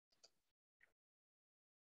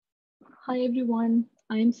Hi everyone,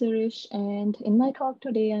 I'm Sehrish, and in my talk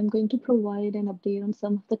today, I'm going to provide an update on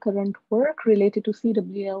some of the current work related to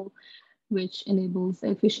CWL, which enables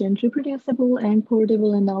efficient, reproducible, and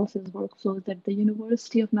portable analysis workflows at the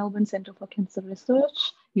University of Melbourne Centre for Cancer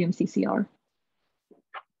Research, UMCCR.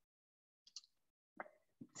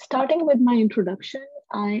 Starting with my introduction,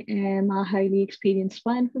 I am a highly experienced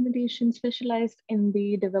bioinformatician specialized in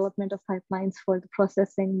the development of pipelines for the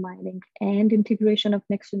processing, mining, and integration of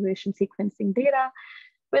next generation sequencing data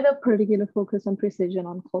with a particular focus on precision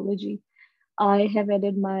oncology. I have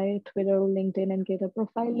added my Twitter, LinkedIn, and GitHub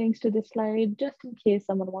profile links to this slide just in case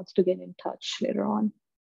someone wants to get in touch later on.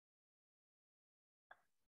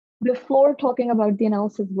 Before talking about the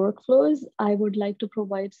analysis workflows, I would like to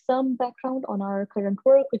provide some background on our current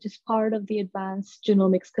work, which is part of the Advanced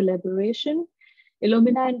Genomics Collaboration.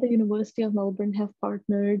 Illumina and the University of Melbourne have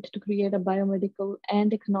partnered to create a biomedical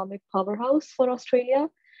and economic powerhouse for Australia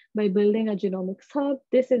by building a genomics hub.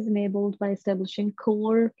 This is enabled by establishing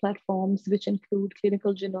core platforms, which include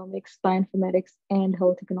clinical genomics, bioinformatics, and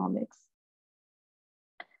health economics.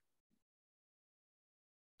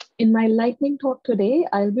 In my lightning talk today,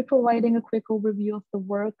 I'll be providing a quick overview of the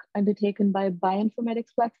work undertaken by a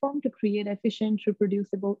bioinformatics platform to create efficient,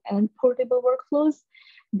 reproducible, and portable workflows.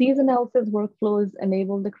 These analysis workflows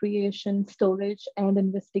enable the creation, storage, and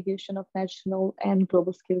investigation of national and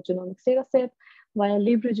global scale genomics dataset while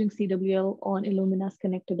leveraging CWL on Illumina's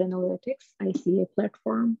Connected Analytics ICA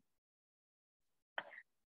platform.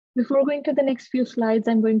 Before going to the next few slides,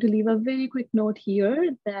 I'm going to leave a very quick note here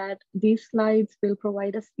that these slides will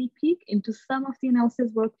provide a sneak peek into some of the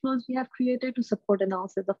analysis workflows we have created to support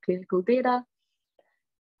analysis of clinical data.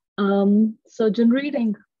 So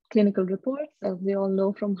generating clinical reports, as we all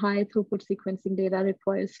know from high throughput sequencing data,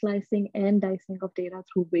 requires slicing and dicing of data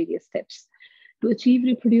through various steps. To achieve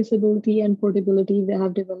reproducibility and portability, we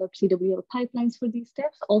have developed CWL pipelines for these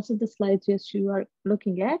steps. Also, the slides which you are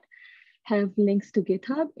looking at have links to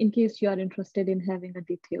GitHub in case you are interested in having a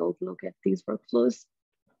detailed look at these workflows.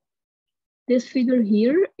 This figure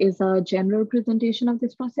here is a general presentation of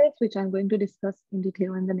this process, which I'm going to discuss in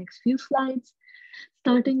detail in the next few slides.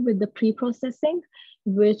 Starting with the pre-processing,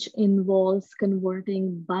 which involves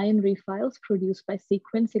converting binary files produced by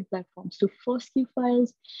sequencing platforms to FASTQ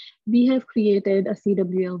files. We have created a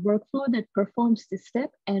CWL workflow that performs this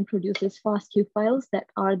step and produces FASTQ files that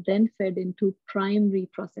are then fed into primary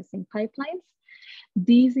processing pipelines.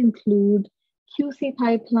 These include QC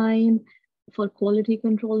pipeline for quality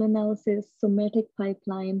control analysis, somatic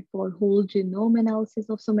pipeline for whole genome analysis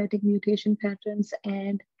of somatic mutation patterns,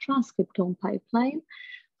 and transcriptome pipeline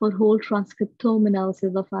for whole transcriptome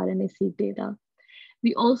analysis of RNA-seq data.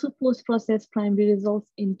 We also post-process primary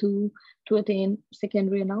results to attain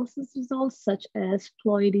secondary analysis results such as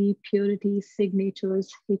ploidy, purity,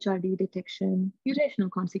 signatures, HRD detection, mutational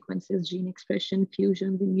consequences, gene expression,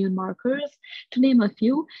 fusions, immune markers, to name a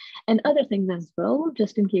few, and other things as well,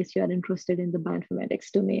 just in case you are interested in the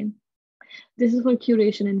bioinformatics domain. This is for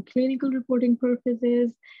curation and clinical reporting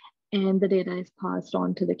purposes, and the data is passed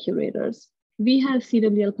on to the curators. We have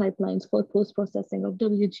CWL pipelines for post-processing of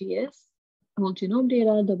WGS, whole genome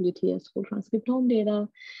data, WTS, whole transcriptome data,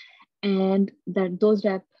 and that those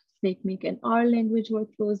wrap SnakeMake and R language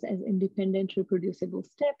workflows as independent reproducible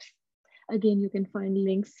steps. Again, you can find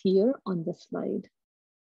links here on the slide.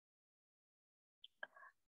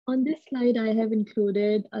 On this slide, I have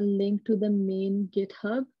included a link to the main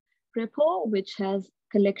GitHub repo, which has a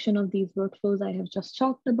collection of these workflows I have just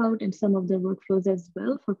talked about and some of the workflows as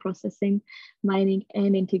well for processing, mining,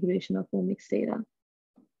 and integration of omics data.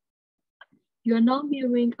 You are now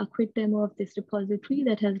viewing a quick demo of this repository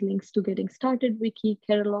that has links to Getting Started Wiki,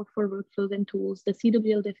 catalog for workflows and tools. The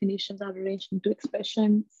CWL definitions are arranged into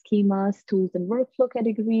expression, schemas, tools, and workflow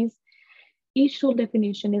categories. Each tool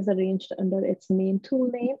definition is arranged under its main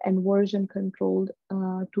tool name and version controlled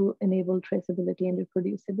to enable traceability and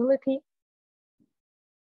reproducibility.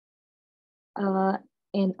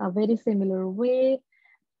 In a very similar way,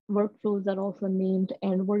 workflows are also named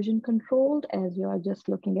and version controlled, as you are just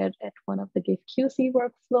looking at one of the GIF-QC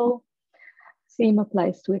workflow. Same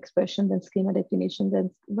applies to expressions and schema definitions as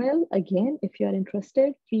well. Again, if you are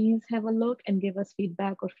interested, please have a look and give us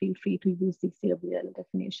feedback, or feel free to use these CWL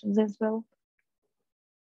definitions as well.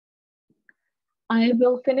 I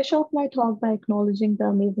will finish off my talk by acknowledging the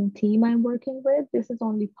amazing team I'm working with. This is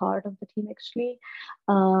only part of the team, actually.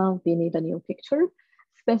 We need a new picture.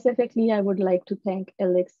 Specifically, I would like to thank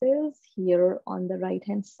Alexis here on the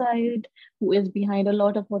right-hand side, who is behind a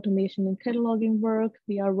lot of automation and cataloging work.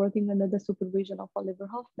 We are working under the supervision of Oliver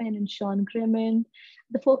Hofmann and Sean Grimond.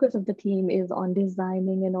 The focus of the team is on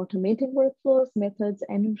designing and automating workflows, methods,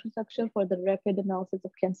 and infrastructure for the rapid analysis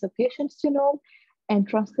of cancer patients' genome and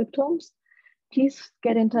transcriptomes. Please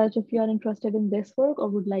get in touch if you are interested in this work or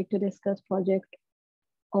would like to discuss project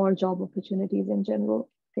or job opportunities in general.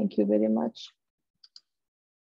 Thank you very much.